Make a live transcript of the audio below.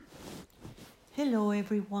Hello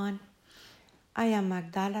everyone, I am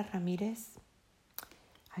Magdala Ramirez.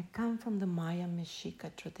 I come from the Maya Mexica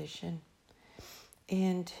tradition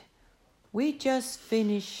and we just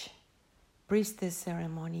finished priestess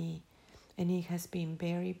ceremony and it has been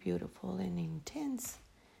very beautiful and intense.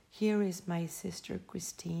 Here is my sister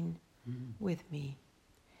Christine with me.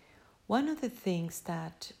 One of the things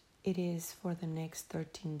that it is for the next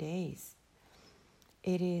 13 days,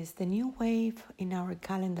 it is the new wave in our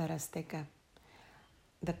calendar Azteca.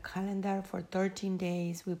 The calendar for 13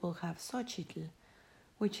 days, we will have Xochitl,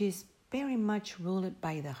 which is very much ruled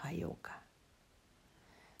by the Hayoka.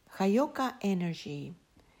 Hayoka energy,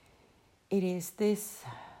 it is this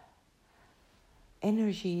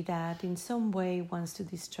energy that in some way wants to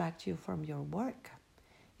distract you from your work.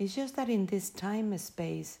 It's just that in this time and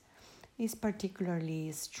space, is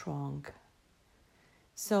particularly strong.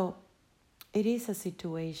 So it is a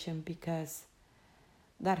situation because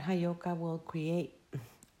that Hayoka will create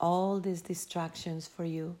all these distractions for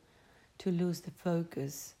you to lose the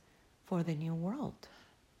focus for the new world.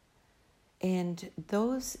 And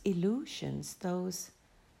those illusions, those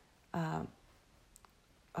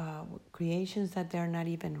creations that they're not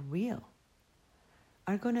even real,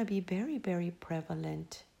 are going to be very, very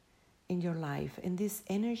prevalent in your life. And this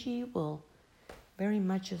energy will very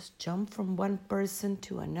much just jump from one person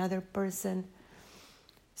to another person.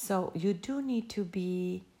 So you do need to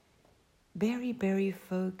be very, very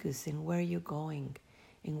focused in where you're going,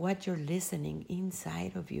 in what you're listening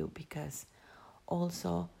inside of you, because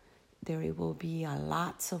also there will be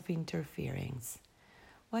lots of interference.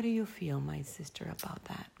 What do you feel, my sister, about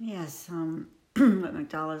that? Yes, what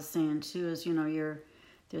Magdala is saying too is,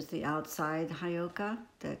 there's the outside Hayoka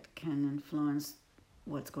that can influence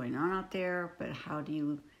what's going on out there, but how do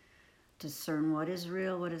you discern what is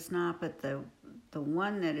real, what is not? But the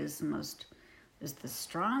one that is the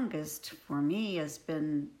strongest for me has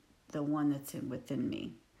been the one that's within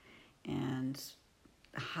me, and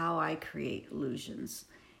how I create illusions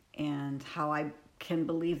and how I can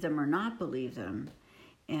believe them or not believe them.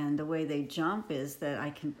 And the way they jump is that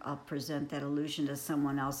I'll present that illusion to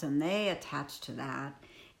someone else and they attach to that,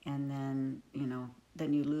 and then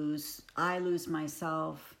I lose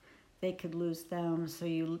myself, they could lose them, so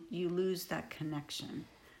you lose that connection.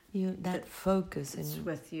 That focus is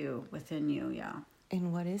within you, yeah.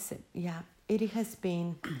 And what is it? Yeah, it has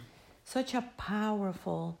been such a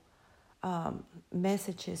powerful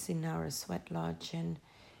messages in our sweat lodge and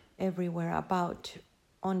everywhere about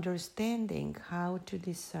understanding how to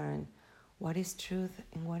discern what is truth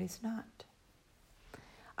and what is not.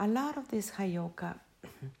 A lot of this Hayoka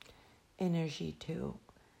energy too,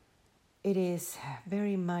 it is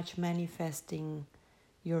very much manifesting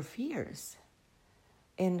your fears.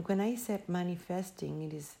 And when I said manifesting,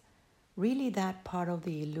 it is really that part of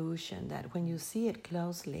the illusion that when you see it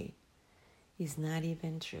closely, is not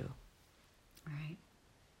even true. Right.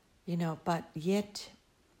 But yet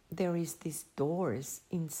there is these doors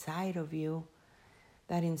inside of you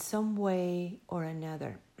that in some way or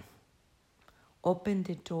another open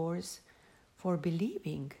the doors for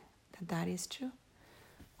believing that is true.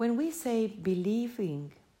 When we say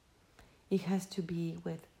believing, it has to be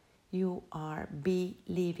with you are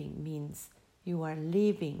believing, means you are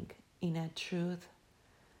living in a truth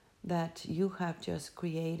that you have just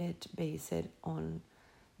created based on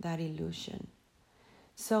that illusion.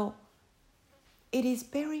 So it is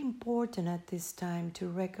very important at this time to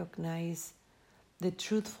recognize the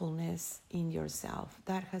truthfulness in yourself.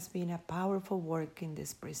 That has been a powerful work in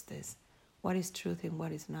this priestess. What is truth and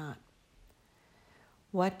what is not?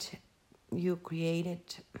 What you created,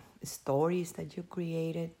 stories that you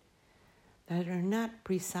created that are not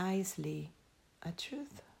precisely a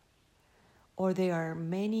truth. Or there are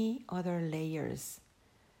many other layers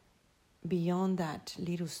beyond that,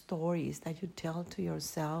 little stories that you tell to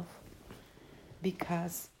yourself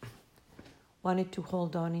because wanted to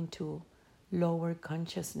hold on into lower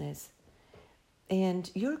consciousness.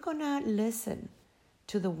 And you're gonna listen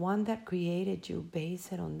to the one that created you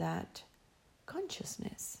based on that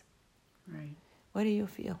consciousness. Right. What do you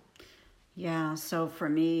feel? Yeah, so for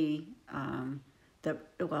me,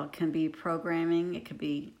 it can be programming. It could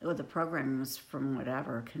be, the programming was from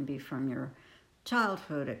whatever. It can be from your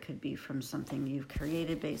childhood. It could be from something you've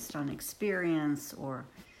created based on experience or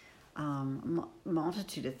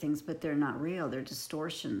multitude of things, but they're not real. They're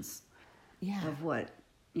distortions of what,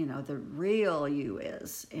 the real you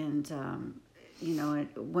is. And,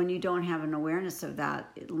 when you don't have an awareness of that,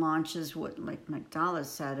 it launches what, like Magdala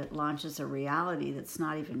said, it launches a reality that's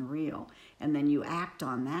not even real. And then you act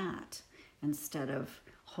on that instead of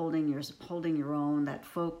holding your own, that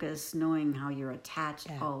focus, knowing how you're attached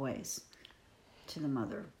always. to the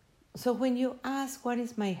mother. So when you ask, what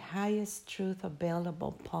is my highest truth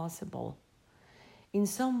available, possible? In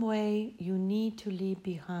some way, you need to leave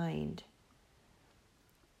behind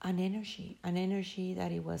an energy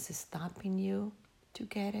that it was stopping you to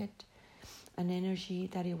get it, an energy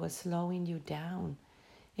that it was slowing you down.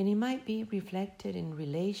 And it might be reflected in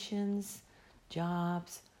relations,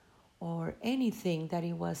 jobs, or anything that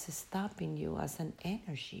it was stopping you as an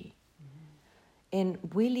energy. And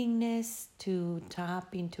willingness to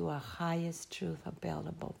tap into a highest truth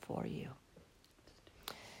available for you.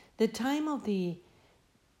 The time of the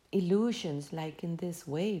illusions, like in this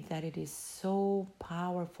wave, that it is so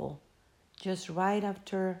powerful, just right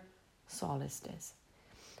after solstice.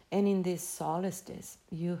 And in this solstice,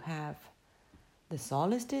 you have the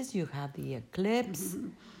solstice, you have the eclipse,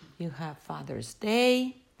 you have Father's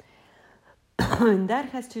Day. And that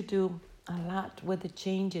has to do a lot with the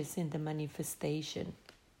changes in the manifestation.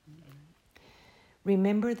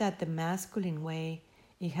 Remember that the masculine way,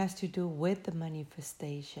 it has to do with the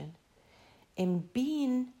manifestation. And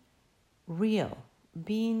being real,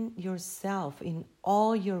 being yourself in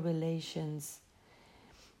all your relations,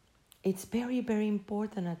 it's very, very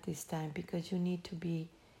important at this time, because you need to be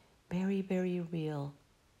very, very real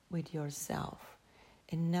with yourself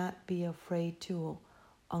and not be afraid to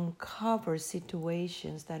uncover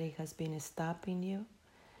situations that it has been stopping you,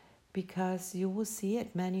 because you will see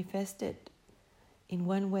it manifested in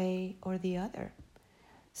one way or the other.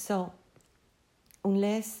 So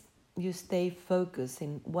unless you stay focused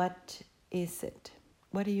in what is it,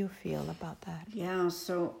 what do you feel about that? Yeah,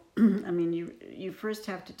 so I mean, you first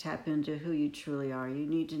have to tap into who you truly are. You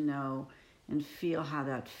need to know and feel how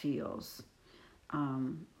that feels,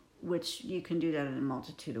 which you can do that in a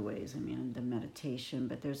multitude of ways. I mean, the meditation,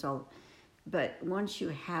 but once you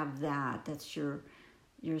have that, that's your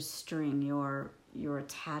string, your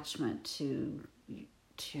attachment to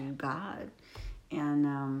God,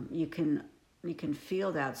 and you can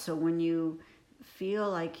feel that. So when you feel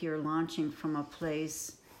like you're launching from a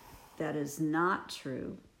place that is not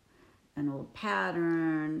true, an old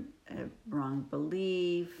pattern, a wrong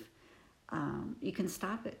belief, you can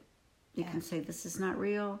stop it. You can say, this is not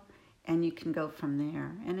real, and you can go from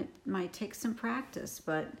there. And it might take some practice,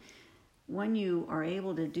 but when you are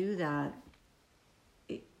able to do that,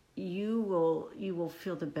 you will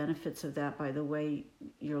feel the benefits of that by the way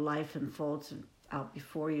your life unfolds out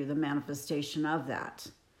before you, the manifestation of that,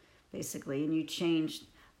 basically. And you changed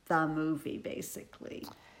the movie, basically.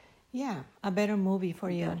 Yeah, a better movie for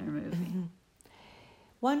you. Better movie. Mm-hmm.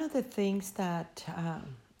 One of the things that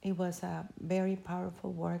it was a very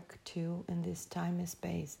powerful work too in this time and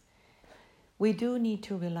space. We do need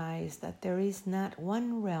to realize that there is not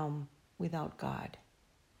one realm without God.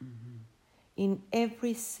 Mm-hmm. In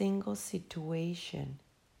every single situation,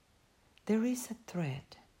 there is a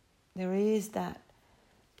thread. There is that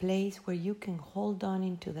place where you can hold on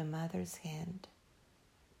into the mother's hand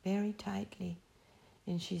very tightly,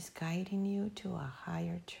 and she's guiding you to a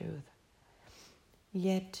higher truth.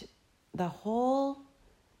 Yet the whole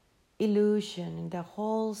illusion, the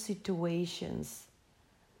whole situations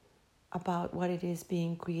about what it is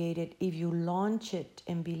being created, if you launch it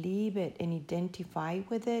and believe it and identify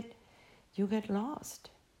with it, you get lost.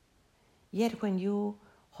 Yet when you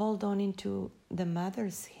hold on into the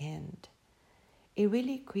mother's hand, it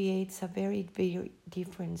really creates a very, very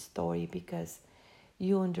different story, because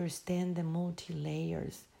you understand the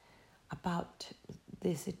multi-layers about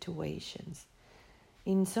the situations.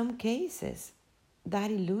 In some cases,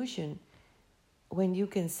 that illusion, when you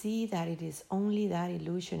can see that it is only that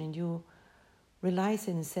illusion and you realize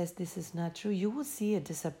it and says this is not true, you will see it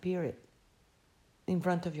disappear in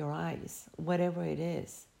front of your eyes, whatever it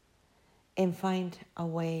is, and find a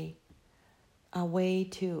way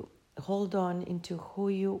to hold on into who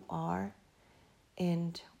you are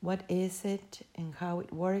and what is it and how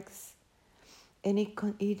it works. And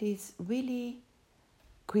it is really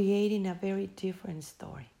creating a very different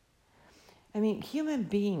story. I mean, human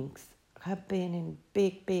beings have been in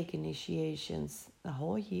big, big initiations the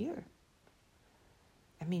whole year.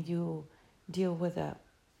 I mean, you deal with a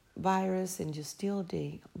virus and you're still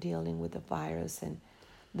dealing with the virus, and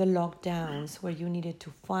the lockdowns where you needed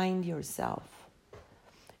to find yourself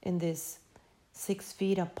in this 6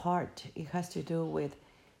 feet apart. It has to do with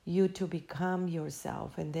you to become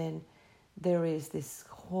yourself. And then there is this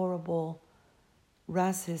horrible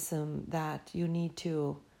racism that you need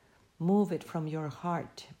to move it from your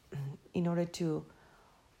heart in order to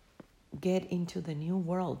get into the new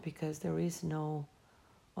world, because there is no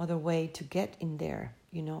other way to get in there.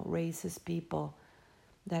 You know, racist people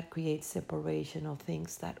that create separation of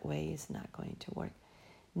things that way is not going to work.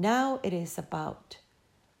 Now it is about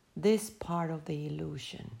this part of the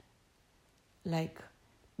illusion, like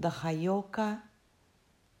the Hayoka,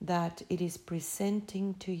 that it is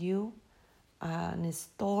presenting to you a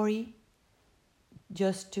story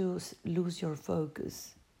just to lose your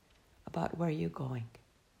focus about where you're going.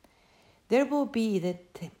 There will be the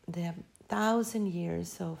 1,000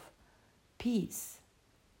 years of peace,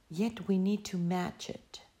 yet we need to match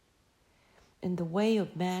it. And the way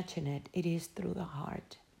of matching it, it is through the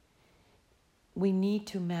heart. We need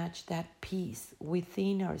to match that peace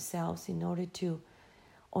within ourselves in order to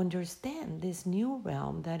understand this new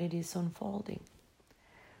realm that it is unfolding.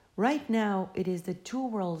 Right now, it is the two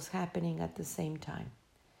worlds happening at the same time.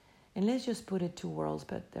 And let's just put it two worlds,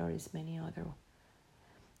 but there is many other.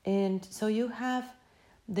 And so you have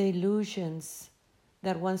the illusions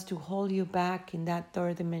that wants to hold you back in that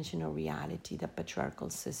third dimensional reality, the patriarchal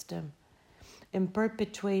system, and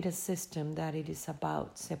perpetuate a system that it is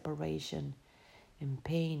about separation and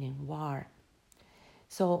pain and war.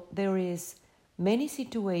 So there is many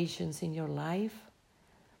situations in your life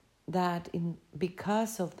that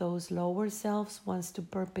because of those lower selves wants to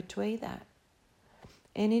perpetuate that.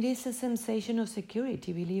 And it is a sensation of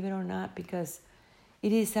security, believe it or not, because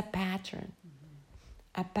it is a pattern.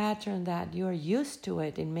 A pattern that you are used to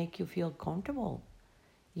it and make you feel comfortable,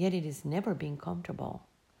 yet it has never been comfortable.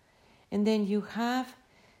 And then you have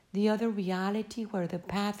the other reality where the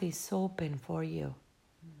path is open for you.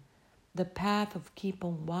 The path of keep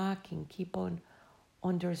on walking, keep on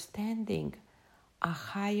understanding a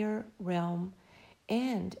higher realm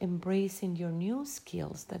and embracing your new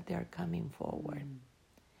skills that they're coming forward.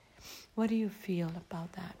 What do you feel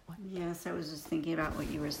about that one? Yes, I was just thinking about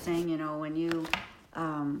what you were saying. You know, when you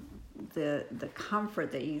the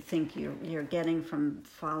comfort that you think you're getting from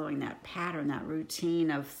following that pattern, that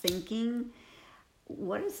routine of thinking,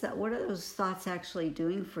 what is that? What are those thoughts actually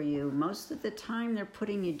doing for you? Most of the time, they're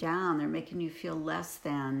putting you down. They're making you feel less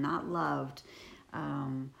than, not loved,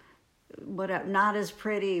 not as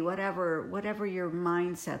pretty. Whatever your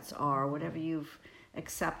mindsets are, whatever you've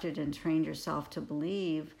accepted and trained yourself to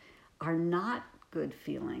believe, are not good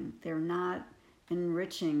feeling. They're not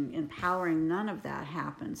enriching, empowering. None of that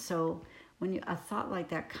happens. So when a thought like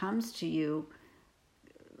that comes to you,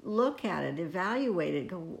 look at it, evaluate it.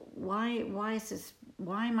 Go, why is this?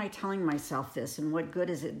 Why am I telling myself this? And what good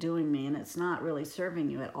is it doing me? And it's not really serving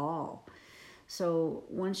you at all. So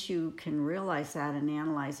once you can realize that and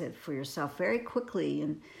analyze it for yourself very quickly,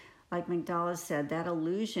 and like Magdala said, that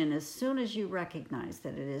illusion, as soon as you recognize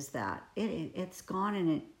that it is that, it's gone in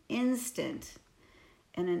an instant,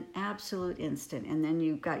 in an absolute instant. And then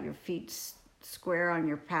you've got your feet square on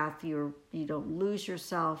your path. You don't lose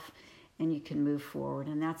yourself, and you can move forward.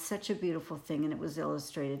 And that's such a beautiful thing. And it was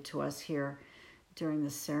illustrated to us here during the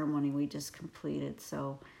ceremony we just completed.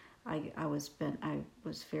 So I was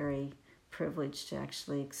very privileged to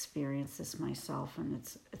actually experience this myself, and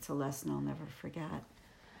it's a lesson I'll never forget.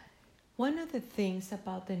 One of the things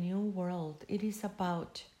about the new world, it is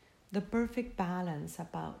about the perfect balance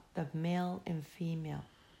about the male and female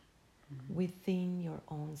within your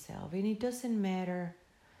own self. And it doesn't matter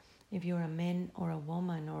if you're a man or a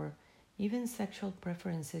woman or even sexual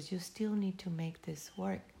preferences, you still need to make this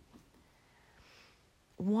work.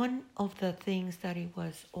 One of the things that it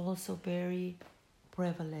was also very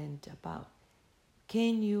prevalent about,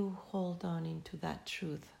 can you hold on into that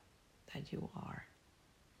truth that you are,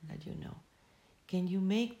 that you know? Can you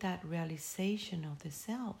make that realization of the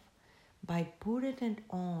self by putting it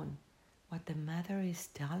on what the mother is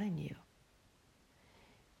telling you?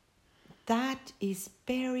 That is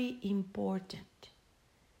very important.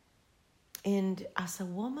 And as a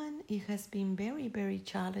woman, it has been very, very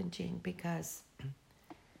challenging because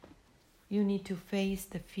you need to face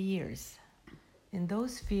the fears. And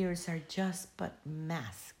those fears are just but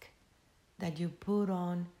mask that you put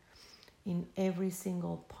on in every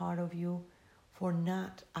single part of you for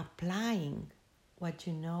not applying what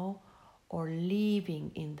you know or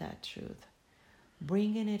living in that truth.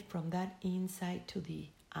 Bringing it from that inside to the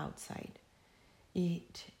outside.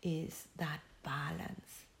 It is that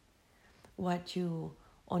balance. What you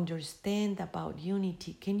understand about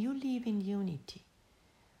unity, can you live in unity?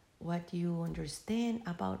 What you understand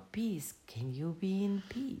about peace, can you be in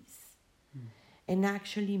peace? And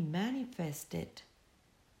actually manifest it.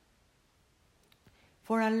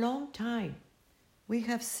 For a long time, we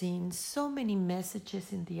have seen so many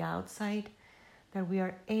messages in the outside that we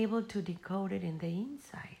are able to decode it in the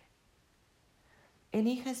inside. And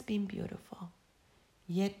it has been beautiful.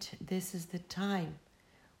 Yet this is the time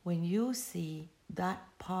when you see that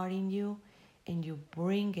part in you and you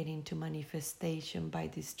bring it into manifestation by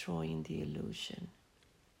destroying the illusion.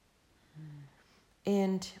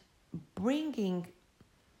 and bringing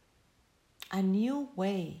a new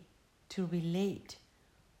way to relate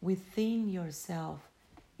within yourself.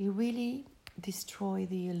 It really destroy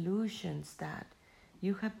the illusions that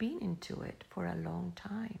you have been into it for a long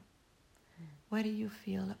time. What do you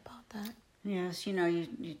feel about that? Yes,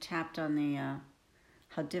 you tapped on the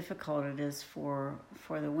how difficult it is for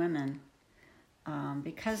the women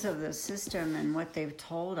because of the system and what they've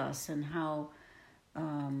told us, and how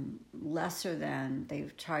lesser than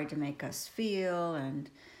they've tried to make us feel. And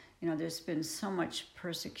there's been so much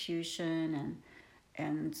persecution,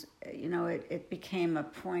 and it became a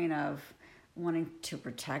point of wanting to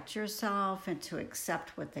protect yourself and to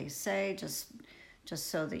accept what they say, just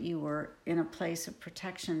so that you were in a place of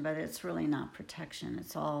protection. But it's really not protection.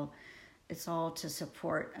 It's all to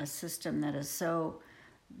support a system that is so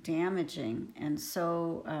damaging and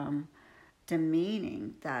so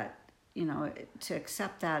demeaning that to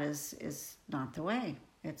accept that is not the way.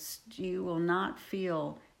 You will not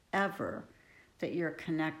feel ever that you're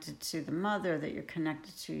connected to the mother, that you're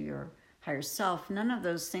connected to your higher self. None of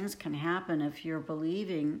those things can happen if you're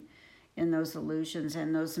believing in those illusions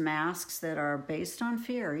and those masks that are based on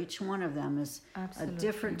fear. Each one of them is Absolutely. a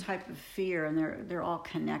different type of fear, and they're all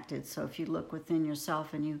connected. So if you look within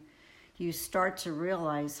yourself and you start to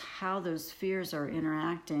realize how those fears are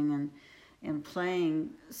interacting and playing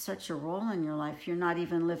such a role in your life, you're not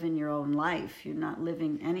even living your own life. You're not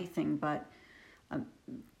living anything but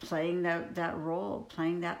playing that role,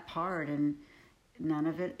 playing that part, and none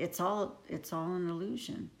of it. It's all an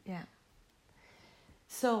illusion. Yeah.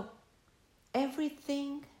 So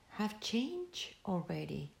everything have changed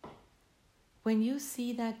already. When you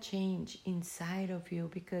see that change inside of you,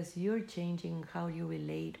 because you're changing how you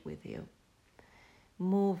relate with you,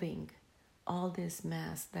 moving all this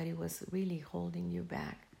mass that it was really holding you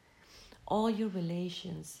back, all your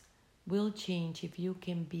relations will change if you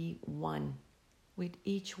can be one with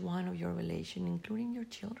each one of your relation, including your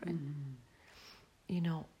children.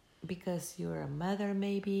 Mm-hmm. Because you're a mother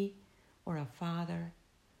maybe, or a father,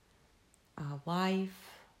 a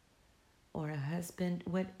wife, or a husband,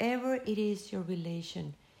 whatever it is your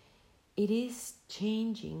relation, it is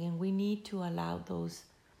changing, and we need to allow those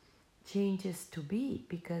changes to be,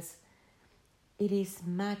 because it is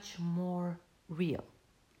much more real.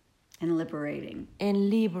 And liberating.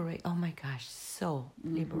 Oh my gosh, so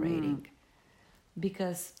liberating.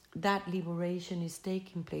 Because that liberation is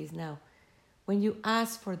taking place now. When you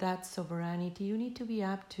ask for that sovereignty, you need to be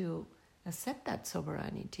up to accept that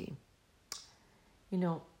sovereignty.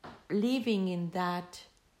 Living in that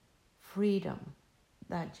freedom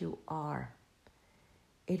that you are.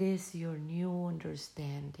 It is your new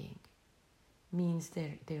understanding. Means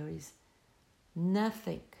that there is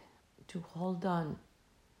nothing to hold on.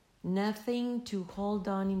 Nothing to hold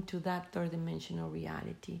on into that third dimensional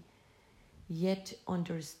reality. Yet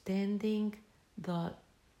understanding the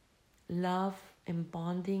love and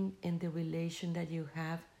bonding and the relation that you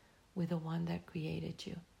have with the one that created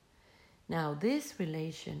you. Now, this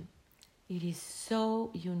relation, it is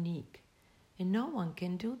so unique, and no one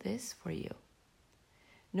can do this for you.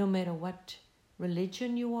 No matter what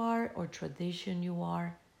religion you are or tradition you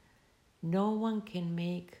are, no one can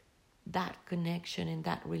make that connection and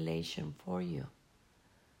that relation for you.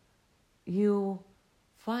 You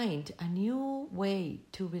find a new way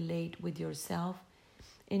to relate with yourself,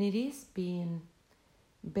 and it is being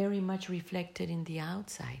very much reflected in the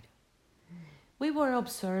outside. We were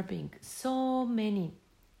observing so many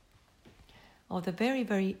of the very,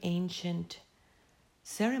 very ancient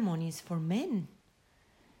ceremonies for men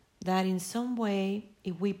that in some way,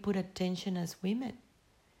 if we put attention as women,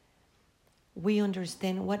 we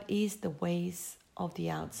understand what is the ways of the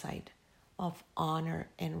outside of honor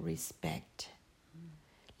and respect.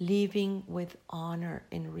 Living with honor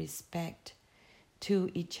and respect to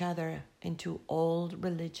each other and to all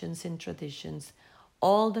religions and traditions,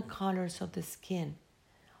 all the colors of the skin,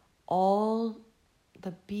 all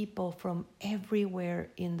the people from everywhere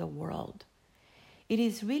in the world. It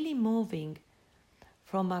is really moving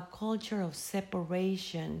from a culture of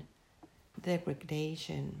separation,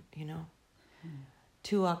 degradation,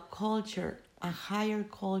 to a culture, a higher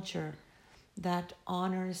culture that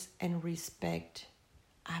honors and respects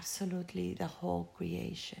absolutely the whole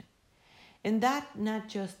creation. And that not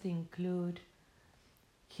just include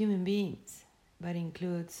human beings, but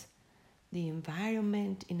includes the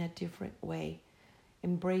environment in a different way,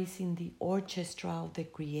 embracing the orchestra of the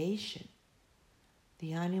creation,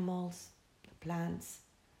 the animals, the plants,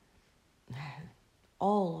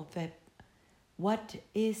 all of it. What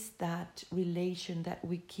is that relation that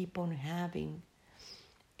we keep on having?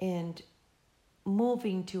 And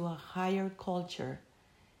moving to a higher culture,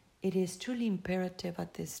 it is truly imperative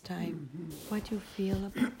at this time. What do you feel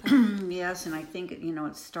about that? Yes, and I think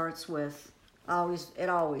it starts with it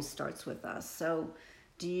always starts with us. So,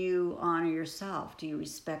 do you honor yourself? Do you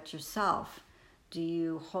respect yourself? Do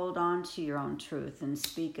you hold on to your own truth and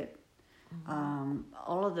speak it?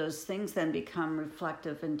 All of those things then become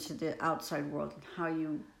reflective into the outside world, how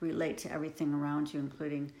you relate to everything around you,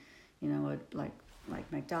 including,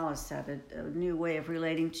 like Magdala said, a new way of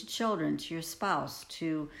relating to children, to your spouse,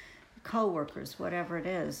 to co-workers, whatever it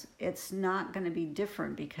is. It's not going to be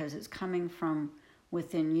different because it's coming from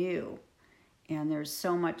within you. And there's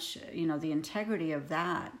so much, the integrity of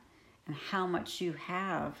that and how much you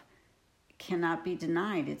have cannot be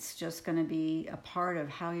denied. It's just going to be a part of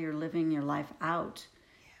how you're living your life out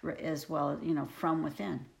as well, from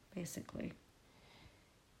within, basically.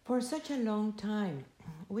 For such a long time,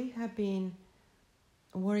 we have been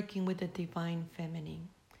working with the divine feminine.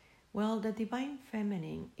 Well, the divine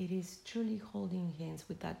feminine, it is truly holding hands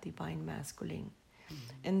with that divine masculine.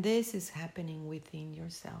 And this is happening within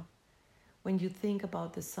yourself. When you think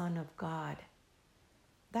about the Son of God,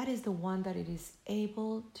 that is the one that it is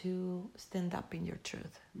able to stand up in your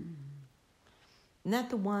truth. Not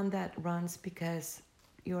the one that runs because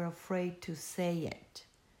you're afraid to say it.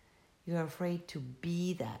 You're afraid to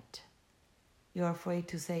be that. You're afraid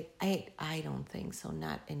to say, I don't think so,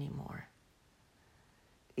 not anymore.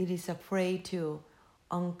 It is afraid to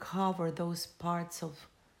uncover those parts of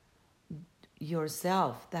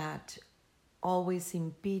yourself that always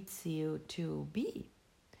impedes you to be.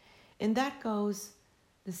 And that goes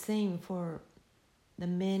the same for the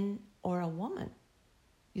man or a woman.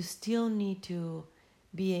 You still need to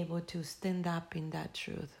be able to stand up in that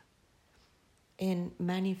truth and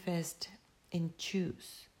manifest and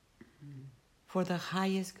choose for the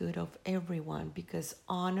highest good of everyone, because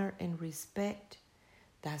honor and respect,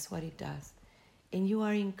 that's what it does. And you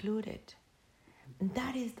are included. And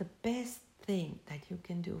that is the best thing that you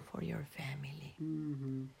can do for your family.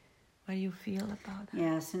 What do you feel about that?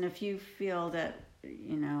 Yes, and if you feel that,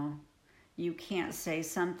 you can't say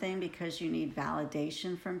something because you need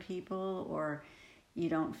validation from people, or you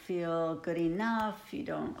don't feel good enough,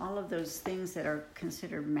 all of those things that are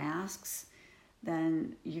considered masks,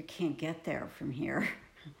 then you can't get there from here.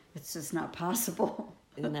 It's just not possible.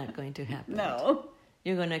 It's not going to happen. No.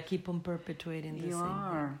 You're going to keep on perpetuating the same. You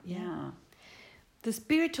are, thing. yeah. The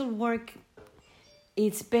spiritual work,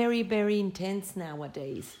 it's very, very intense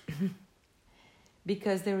nowadays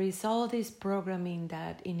because there is all this programming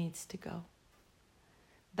that it needs to go.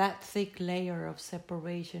 That thick layer of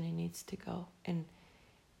separation, it needs to go. And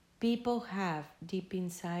people have deep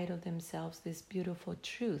inside of themselves this beautiful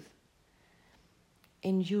truth.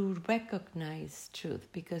 And you recognize truth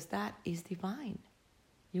because that is divine.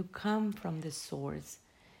 You come from the source.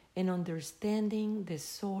 And understanding the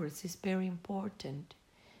source is very important.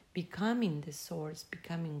 Becoming the source,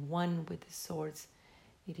 becoming one with the source,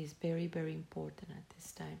 it is very, very important at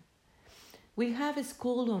this time. We have a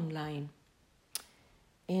school online,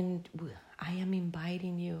 and I am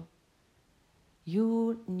inviting you.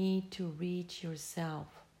 You need to reach yourself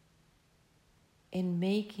and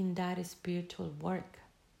making that spiritual work.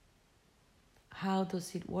 How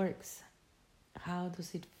does it work? How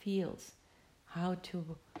does it feel? How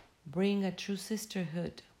to bring a true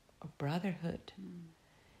sisterhood or brotherhood.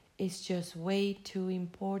 It's just way too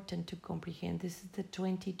important to comprehend. This is the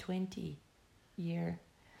 2020 year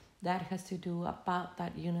that has to do about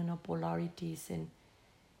that union of polarities. And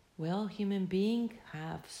well, human beings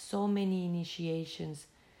have so many initiations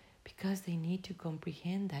because they need to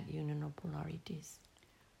comprehend that union of polarities.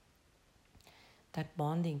 That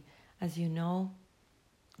bonding. As you know,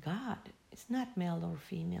 God is not male or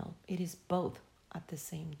female. It is both at the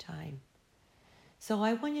same time. So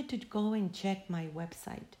I want you to go and check my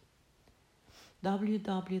website,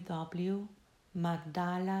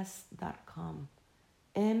 www.magdalas.com,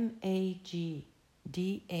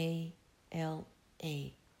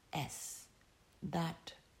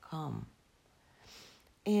 MAGDALAS.com.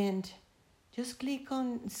 And just click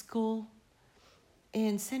on school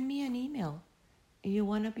and send me an email. You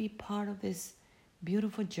want to be part of this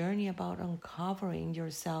beautiful journey about uncovering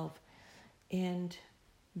yourself and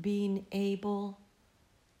being able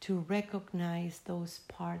to recognize those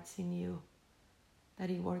parts in you,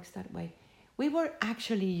 that it works that way. We were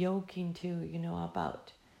actually joking too,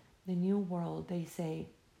 about the New World. They say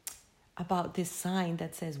about this sign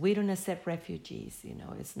that says, we don't accept refugees.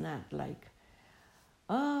 It's not like,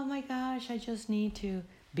 oh my gosh, I just need to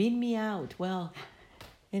beat me out. Well,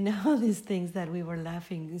 all these things that we were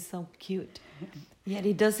laughing is so cute. Yet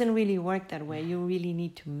it doesn't really work that way. You really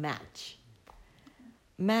need to match.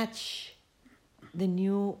 match the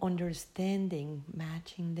new understanding,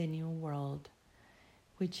 matching the new world,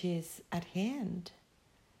 which is at hand,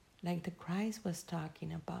 like the Christ was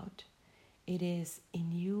talking about. It is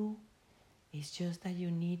in you. It's just that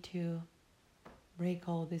you need to break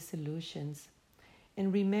all these illusions.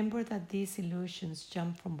 And remember that these illusions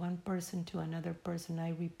jump from one person to another person.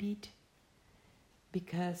 I repeat,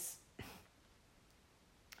 because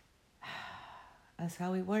that's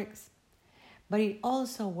how it works. But it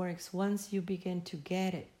also works once you begin to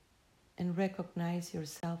get it and recognize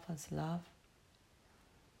yourself as love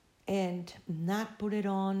and not put it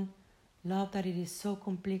on love that it is so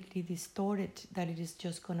completely distorted that it is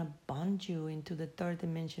just going to bond you into the third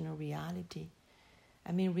dimensional reality.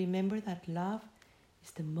 I mean, remember that love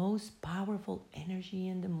is the most powerful energy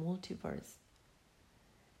in the multiverse.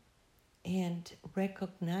 And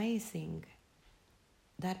recognizing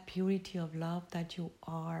that purity of love that you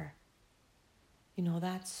are,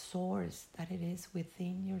 that source that it is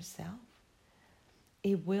within yourself,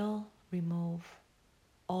 it will remove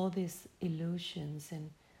all these illusions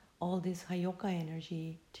and all this Hayoka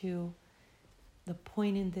energy. To the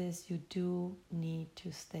point in this, you do need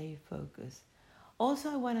to stay focused.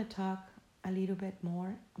 Also, I want to talk a little bit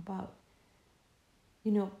more about,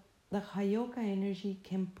 the Hayoka energy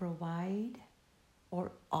can provide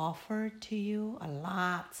or offer to you a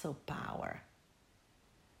lots of power,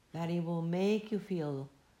 that it will make you feel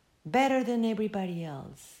better than everybody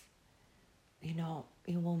else. It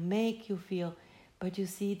will make you feel, but you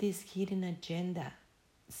see this hidden agenda,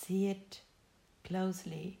 see it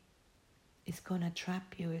closely. It's going to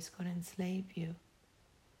trap you, it's going to enslave you.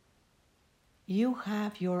 You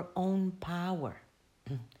have your own power.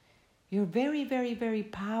 You're very, very, very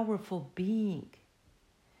powerful being.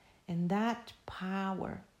 And that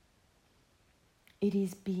power, it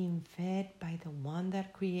is being fed by the one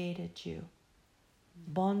that created you,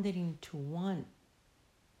 bonded into one.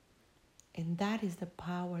 And that is the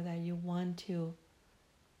power that you want to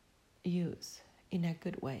use in a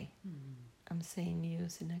good way. I'm saying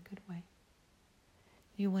use in a good way.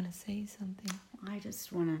 You want to say something? I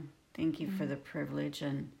just want to thank you for the privilege.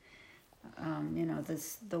 And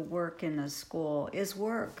the work in the school is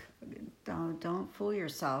work. Don't fool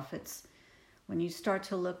yourself. It's when you start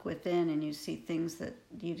to look within and you see things that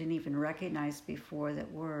you didn't even recognize before that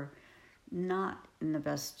were not in the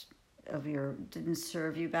best of didn't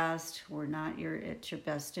serve you best, were not at your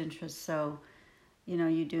best interest. So,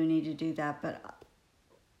 you do need to do that, but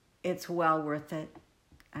it's well worth it.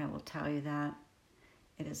 I will tell you that.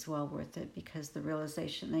 It is well worth it, because the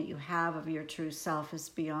realization that you have of your true self is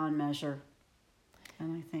beyond measure.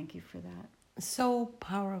 And I thank you for that. So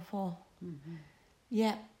powerful. Mm-hmm.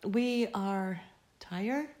 Yeah, we are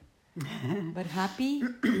tired, but happy.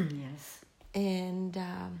 Yes. And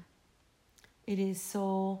it is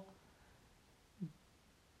so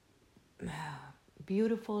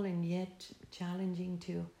beautiful and yet challenging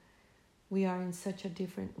too. We are in such a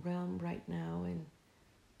different realm right now, and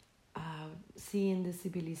seeing the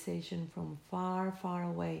civilization from far, far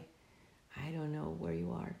away. I don't know where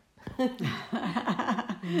you are.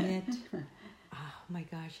 And yet, oh my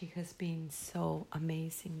gosh, it has been so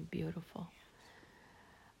amazing, beautiful.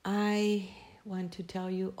 I want to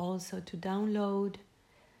tell you also to download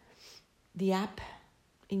the app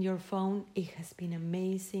in your phone. It has been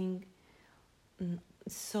amazing.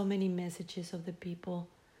 So many messages of the people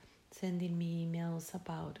sending me emails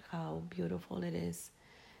about how beautiful it is.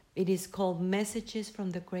 It is called Messages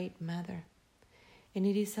from the Great Mother, and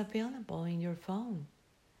it is available in your phone.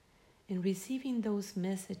 And receiving those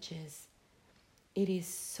messages, it is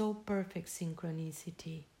so perfect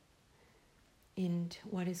synchronicity in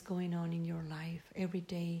what is going on in your life. Every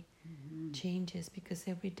day changes, because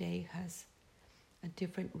every day has a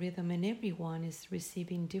different rhythm, and everyone is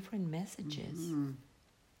receiving different messages.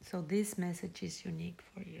 So this message is unique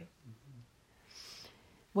for you.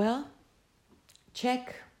 Well,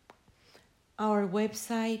 check our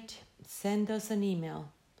website, send us an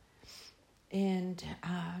email, and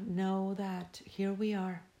know that here we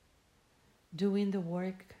are doing the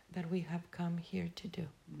work that we have come here to do.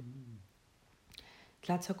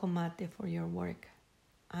 Tlatzocomate for your work.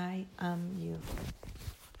 I am you.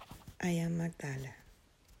 I am Magdala.